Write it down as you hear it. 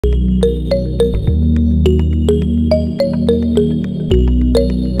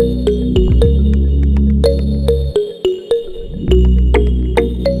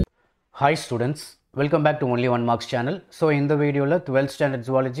Hi students, welcome back to Only One Marks channel. So in the video 12th standard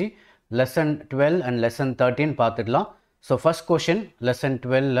zoology lesson 12 and lesson 13 பார்த்துடலாம். So first question lesson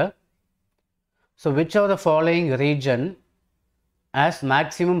 12 so which of the following region has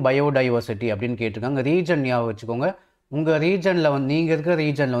maximum biodiversity அப்படின்னு கேட்டிருக்காங்க. Region ஞாபகம் வச்சுக்கோங்க. உங்க ரீஜன்ல வந்து நீங்க இருக்கிற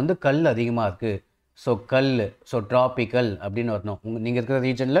ரீஜன்ல வந்து கல் அதிகமா இருக்கு. ஸோ கல் ஸோ ட்ராபிக்கல் அப்படின்னு வரணும். நீங்க இருக்கிற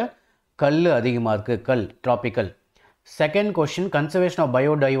ரீஜன்ல கல் அதிகமா இருக்கு. கல் tropical. Second question, conservation of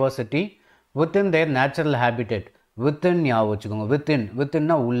biodiversity within their natural habitat. Within ஞாபகம் வச்சுக்கோங்க.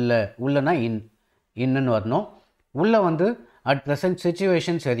 withinனா உள்ளனா இன்னுன்னு வரணும். உள்ள வந்து at present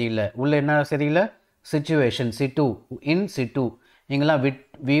situation சரியில்லை. உள்ள என்ன சரியில்லை? situation situ in situ. இங்கெல்லாம்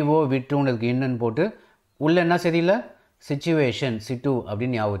விவோ விட்டுன்னு இருக்கு இன்னுன்னு போட்டு உள்ள என்ன சரியில்லை? situation situ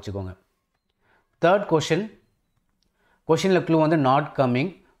அப்படின்னு ஞாபகம் வச்சுக்கோங்க. Third question, கொஷினில் க்ளூ வந்து நாட்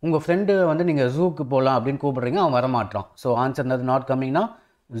கம்மிங். உங்கள் ஃப்ரெண்டு வந்து நீங்கள் ஜூக்கு போகலாம் அப்படின்னு கூப்பிட்றீங்க, அவன் வரமாட்டான். ஸோ ஆன்சர் என்னது? Not கம்மிங்னா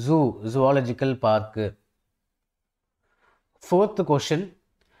zoological park. Fourth question,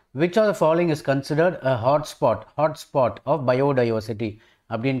 which are the following is considered a hotspot of biodiversity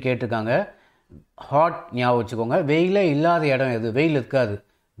அப்படின்னு கேட்டிருக்காங்க. ஹாட் ஞாபகம் வச்சுக்கோங்க. வெயிலே இல்லாத இடம் எது? வெயில் இருக்காது.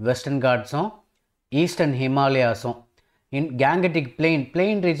 வெஸ்டர்ன் காட்ஸும் ஈஸ்டர்ன் ஹிமாலயாஸும் கேங்கட்டிக்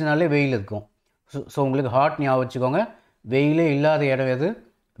பிளெயின் ரீஜனாலே வெயில் இருக்கும். ஸோ உங்களுக்கு ஹாட் ஞாபகம் வச்சுக்கோங்க. வெயிலே இல்லாத இடம் எது?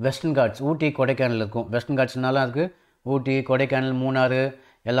 Western God's. ஊட்டி கொடைக்கானல் இருக்கும். வெஸ்டர்ன் காட்ஸ்னாலாம் இருக்குது. ஊட்டி கொடைக்கானல் மூணாறு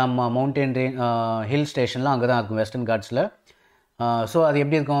எல்லாம் மவுண்டன் ஹில் ஸ்டேஷன்லாம் அங்கே தான் இருக்கும் வெஸ்டர்ன் காட்ஸில். ஸோ அது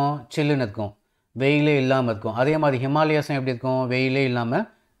எப்படி இருக்கும்? சில்லுன்னு இருக்கும், வெயிலே இல்லாமல் இருக்கும். அதே மாதிரி ஹிமாலயாஸும் எப்படி இருக்கும்? வெயிலே இல்லாமல்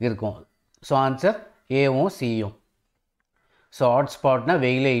இருக்கும். ஸோ ஆன்சர் ஏவும் சியும். ஸோ ஹாட்ஸ்பாட்னா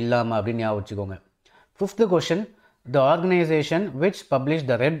வெயிலே இல்லாமல் அப்படின்னு ஞாபகம் வச்சுக்கோங்க. Fifth question, the organisation which publish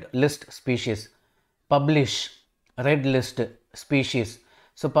the red list species. Publish red list species.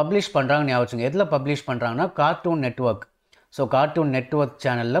 So publish பண்ணுறாங்க ஞாபகம் வச்சுங்க. எதில் பப்ளிஷ் பண்ணுறாங்கன்னா cartoon network. So cartoon network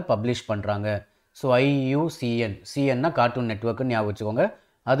சேனலில் பப்ளிஷ் பண்ணுறாங்க. ஸோ IUCN சிஎன்னா கார்ட்டூன் நெட்வொர்க்குன்னு ஞாபகம் வச்சுக்கோங்க.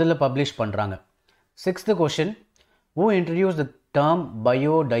 அதில் பப்ளிஷ் பண்ணுறாங்க. Sixth question, who introduce the term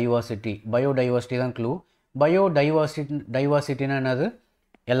biodiversity தான் க்ளூ. டைவர்சிட்டின்னா என்னது?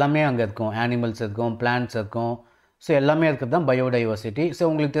 எல்லாமே அங்கே இருக்கும். அனிமல்ஸ் இருக்கும், பிளான்ட்ஸ் இருக்கும். ஸோ எல்லாமே இருக்கிறது தான் பயோடைவர்சிட்டி. ஸோ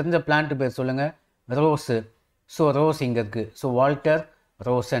உங்களுக்கு தெரிஞ்ச பிளான்ட் பேர் சொல்லுங்கள். ரோஸு. ஸோ ரோஸ் இங்கே இருக்குது. So Walter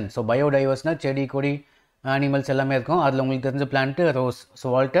Roshan. ஸோ பயோடைவர்ஸ்னால் செடி கொடி அனிமல்ஸ் எல்லாமே இருக்கும். அதில் உங்களுக்கு தெரிஞ்ச plant rose. So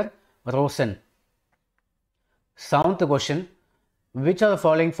Walter Roshan. Seventh question, which are the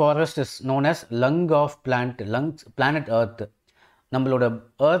following forest is known as lung of planet earth. நம்மளோட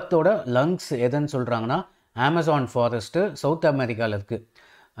எர்த்தோட லங்ஸ் எதுன்னு சொல்கிறாங்கன்னா அமேசான் ஃபாரஸ்ட்டு சவுத் அமெரிக்காவில் இருக்குது.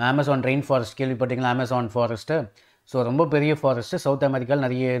 அமேசான் ரெயின் ஃபாரஸ்ட் கேள்விப்பட்டீங்களா? Amazon forest. ஸோ ரொம்ப பெரிய ஃபாரஸ்ட்டு சவுத் அமெரிக்காவில்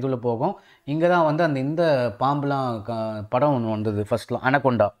நிறைய இதில் போகும். இங்கே தான் வந்து இந்த பாம்புலாம் படம் ஒன்று வந்தது ஃபஸ்ட்லாம்.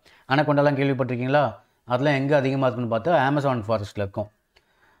 அனகொண்டாலாம் கேள்விப்பட்டிருக்கீங்களா? அதெல்லாம் எங்கே அதிகமாக இருக்குன்னு பார்த்தா அமேசான் ஃபாரஸ்ட்டில் இருக்கும்.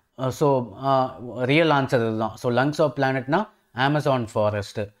 ஸோ ரியல் ஆன்சர் இதுதான். So lungs of பிளானட்னா Amazon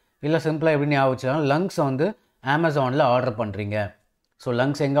forest. இல்லை சிம்பிளாக எப்படி ஞாபகம் வச்சுக்கலாம், லங்ஸை வந்து அமேசானில் ஆர்டர் பண்ணுறீங்க. ஸோ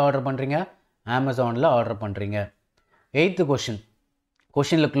லங்ஸ் எங்கே ஆர்டர் பண்ணுறீங்க? அமேசானில் ஆர்டர் பண்ணுறீங்க. எயித்து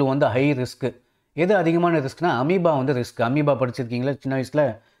கொஷினில் க்ளூ வந்து ஹை ரிஸ்க்கு. எது அதிகமான ரிஸ்க்னா அமீபா வந்து ரிஸ்க். அமீபா படிச்சிருக்கீங்களா சின்ன வயசில்?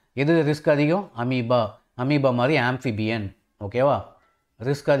 எது ரிஸ்க் அதிகம்? அமீபா மாதிரி ஆம்ஃபிபியன். ஓகேவா?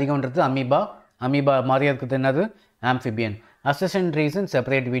 ரிஸ்க் அதிகம்ன்றது அமீபா மாதிரி இருக்கிறது என்னது? ஆம்ஃபிபியன். அசஸ்மெண்ட் ரீசன்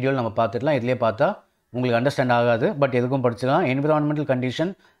செப்பரேட் வீடியோவில் நம்ம பார்த்துக்கலாம். இதிலே பார்த்தா உங்களுக்கு அண்டர்ஸ்டாண்ட் ஆகாது, பட் எதுக்கும் படிச்சுக்கலாம். Environmental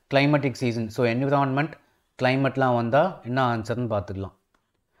condition, climatic season. So environment கிளைமேட்லாம் வந்தால் என்ன ஆன்சர்னு பார்த்துக்கலாம்.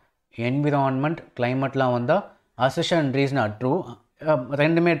 என்விரான்மெண்ட் கிளைமேட்லாம் வந்தால் அசஸ்மெண்ட் ரீசன் ட்ரூ,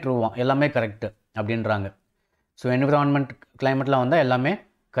 ரெண்டுமே ட்ரூவாம், எல்லாமே கரெக்டு அப்படின்றாங்க. ஸோ என்விரான்மெண்ட் கிளைமேட்லாம் வந்தால் எல்லாமே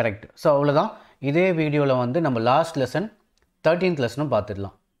கரெக்ட். ஸோ அவ்வளோதான். இதே வீடியோவில் வந்து நம்ம லாஸ்ட் லெசன் 13th லெசனும்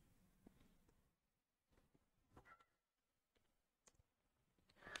பார்த்துடலாம்.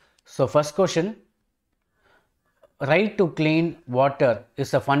 So first question, right to clean water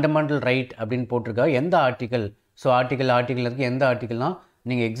is a fundamental right அப்படின்னு போட்டிருக்கா. எந்த ஆர்டிக்கல்? ஸோ ஆர்டிக்கல் இருக்குது. எந்த ஆர்டிக்கல்னால்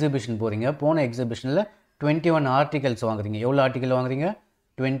நீங்கள் எக்ஸிபிஷன் போகிறீங்க. போன எக்ஸிபிஷனில் 21 ஆர்டிகல்ஸ் வாங்குறீங்க. எவ்வளோ ஆர்டிக்கல் வாங்குறீங்க?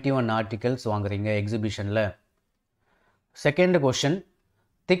 21 ஆர்டிகல்ஸ் வாங்குறீங்க எக்ஸிபிஷனில். Second question,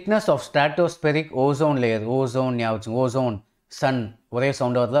 thickness of ஸ்ட்ராட்டோஸ்பெரிக் ozone layer. Ozone ஞாபகம். ஓசோன் சன் ஒரே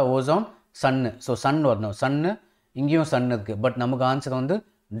சவுண்டாக வருதா? ஓசோன் சன்னு. ஸோ சன் வரணும். சன்னு இங்கேயும் சன் இருக்குது, பட் நமக்கு ஆன்சர் வந்து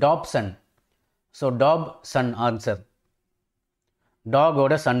top Sun. So top Sun answer.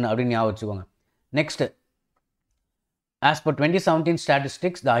 டாகோட Sun அப்படின்னு ஞாபகம் வச்சுக்கோங்க. Next, as per 2017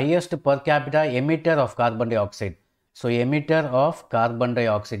 statistics, the highest per capita emitter of carbon dioxide. So emitter of carbon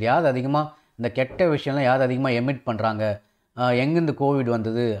dioxide யார் அதிகமாக இந்த கெட்ட விஷயம்லாம் யார் அதிகமாக எமிட் பண்ணுறாங்க? எங்கேருந்து கோவிட்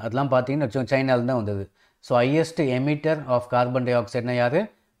வந்தது அதெல்லாம் பார்த்தீங்கன்னு வச்சுக்கோங்க, சைனாவில் தான் வந்தது. So highest emitter of carbon tie ஆக்சைட்னா யார்?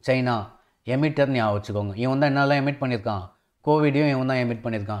 சைனா. எமிட்டர் ஞாபகம் வச்சுக்கோங்க. இவன் தான் என்னெல்லாம் எமிட் பண்ணியிருக்கான்? கோவிடையும் இவன் தான் எமிட்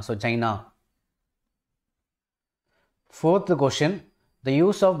பண்ணியிருக்கான். So China. 4th question, the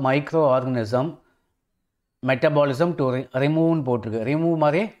use of microorganism metabolism to remove போட்டிருக்கு. ரிமூவ்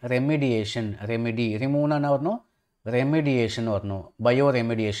மாதிரி ரெமிடியேஷன். ரிமூவ்னா என்ன வரணும்? ரெமிடியேஷன் வரணும். Bio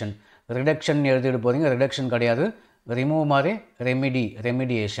remediation. ரிடக்ஷன் எழுதிட்டு போகிறீங்க, ரிடக்ஷன் கிடையாது. ரிமூவ் மாதிரி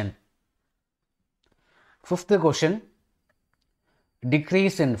remediation. 5th question,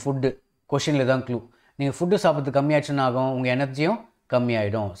 decrease in food. கொஷினில் தான் க்ளூ. நீங்கள் ஃபுட்டு சாப்பிட்றது கம்மியாச்சுன்னு ஆகும், உங்கள் எனர்ஜியும்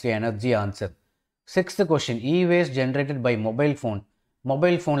கம்மியாயிடும். So energy answer. 6th question, e-waste generated by mobile phone.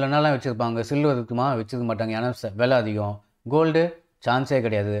 Mobile ஃபோனில் என்னெல்லாம் வச்சுருப்பாங்க? சில்வர் இருக்குமா? வச்சுருக்க மாட்டாங்க, ஏன்னா விலை அதிகம். கோல்டு சான்ஸே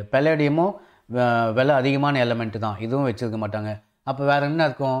கிடையாது. பெலேடியமும் விலை அதிகமான எலமெண்ட்டு தான், இதுவும் வச்சுருக்க மாட்டாங்க. அப்போ வேறு என்ன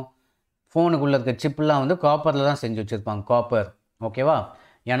இருக்கும்? ஃபோனுக்குள்ளே இருக்க சிப்லாம் வந்து காப்பரில் தான் செஞ்சு வச்சுருப்பாங்க, காப்பர். ஓகேவா?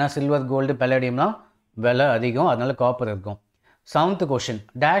 ஏன்னா சில்வர், கோல்டு, பெலேடியம்லாம் விலை அதிகம், அதனால காப்பர் இருக்கும். 7th question,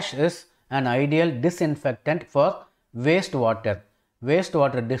 dash is an ideal disinfectant for waste water. Waste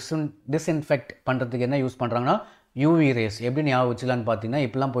water disinfect பண்ணுறதுக்கு என்ன யூஸ் பண்ணுறாங்கன்னா யூவி ரேஸ். எப்படி ஞாபகம் வச்சுலான்னு பார்த்தீங்கன்னா,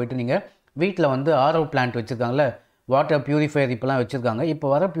 இப்போலாம் போய்ட்டு நீங்கள் வீட்டில் வந்து ஆர்ஓ பிளான்ட் வச்சுருக்காங்களே, வாட்டர் ப்யூரிஃபையர் இப்போலாம் வச்சுருக்காங்க. இப்போ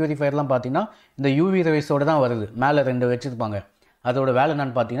வர ப்யூரிஃபையர்லாம் பார்த்தீங்கன்னா இந்த யூவி ரேஸோடு தான் வருது. மேலே 2 வச்சுருப்பாங்க. அதோட வேலை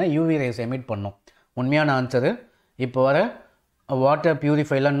என்னன்னு பார்த்தீங்கன்னா யூவி ரேஸ் எமிட் பண்ணும். உண்மையான ஆன்சரு. இப்போ வர வாட்டர்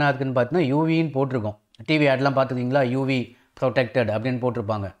ப்யூரிஃபையர்லாம் என்ன இருக்குதுன்னு பார்த்தீங்கன்னா யூவின்னு போட்டிருக்கோம். டிவி ஆட்லாம் பார்த்துருக்கீங்களா? யூவி ப்ரொடெக்டட் அப்படின்னு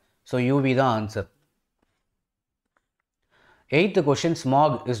போட்டிருப்பாங்க. ஸோ யூவி தான் answer. 8th question,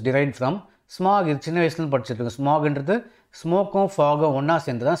 smog is derived from. Smack இது சின்ன வயசுலேருந்து படிச்சுட்டு. ஸ்மாக்ன்றது ஸ்மோக்கும் ஃபாகும் ஒன்றா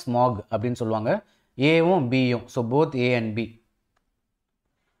சேர்ந்து தான் ஸ்மாக் அப்படின்னு சொல்லுவாங்க. ஏவும் பியும். So both A and B.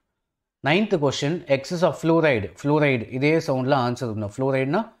 9th question, excess of fluoride. இதே சவுண்டில் ஆன்சர் இருக்கணும்.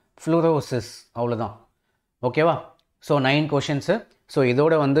 ஃப்ளூரைட்னா ஃப்ளூரோசிஸ், அவ்வளோதான். ஓகேவா? So 9 questions. ஸோ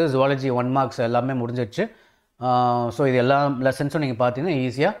இதோட வந்து ஜுவாலஜி 1 marks எல்லாமே முடிஞ்சிடுச்சு. ஸோ இது எல்லா லெசன்ஸும் நீங்கள் பார்த்தீங்கன்னா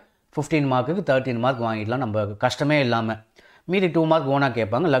ஈஸியாக 15 மார்க்குக்கு 13 மார்க் வாங்கிடலாம், நம்ம கஷ்டமே இல்லாமல். மீதி 2 மார்க் ஓனாக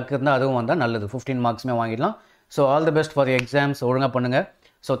கேட்பாங்க. லக் இருந்தால் அதுவும் வந்தால் நல்லது. 15 மார்க்ஸுமே வாங்கிடலாம். So all the best for exams. ஒழுங்காக பண்ணுங்கள்.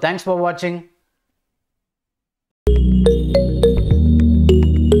 ஸோ தேங்க்ஸ் ஃபார் வாட்சிங்.